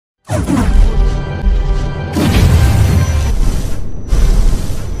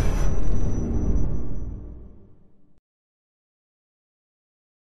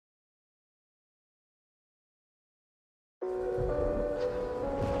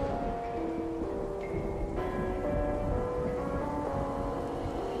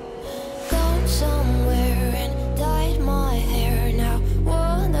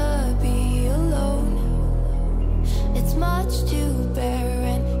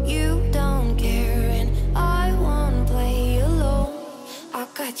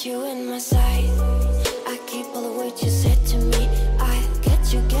got you in my sight. I keep all the words you said to me. I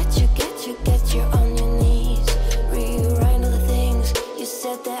get you, get you, get you, get you on your knees. Rewrite all the things you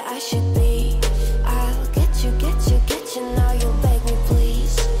said that I should be. I'll get you, get you, get you. Now you'll beg me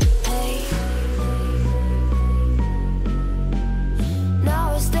please. Hey,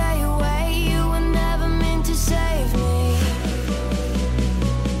 now I stay away. You were never meant to save me.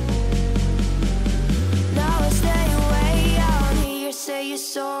 Now I stay away. I don't hear you say you're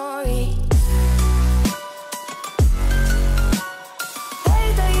sorry.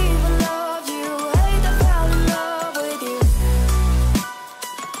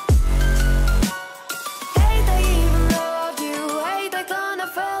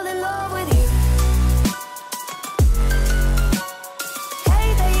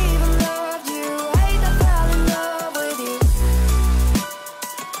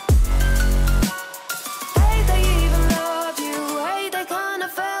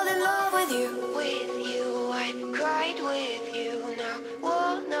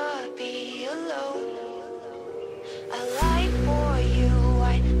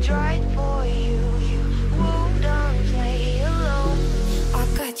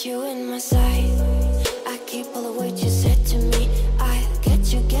 You in my sight. I keep all the words you said to me. I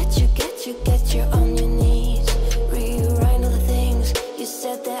get you, get you, get you, get you on your knees. Rewrite all the things you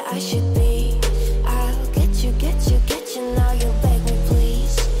said that I should be. I'll get you, get you, get you. Now you'll beg me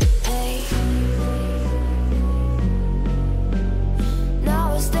please. Hey,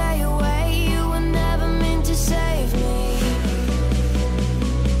 now I stay away. You were never meant to save me.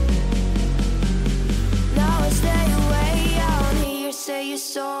 Now I stay away. I don't hear you say you're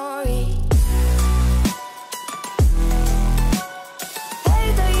sorry.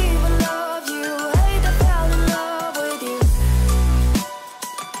 Hate I even loved you. Hate I fell in love with you.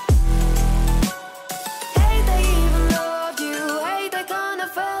 Hate I even loved you. Hate I kinda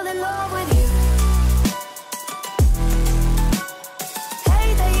fell in love with you.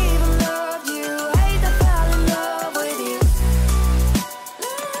 Hate I even loved you. Hate I fell in love with you.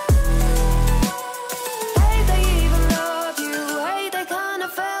 Hate I even loved you. Hate I kinda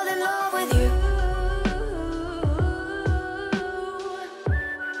fell in love with you.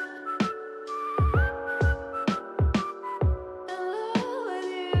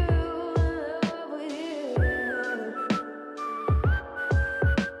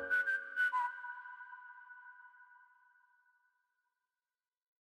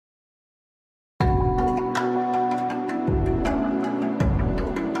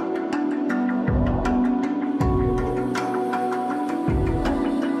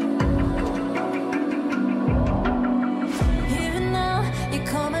 Even now, you're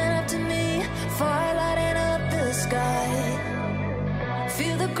coming up to me, fire lighting up the sky.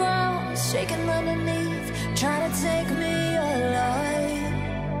 Feel the ground shaking underneath, trying to take me alive.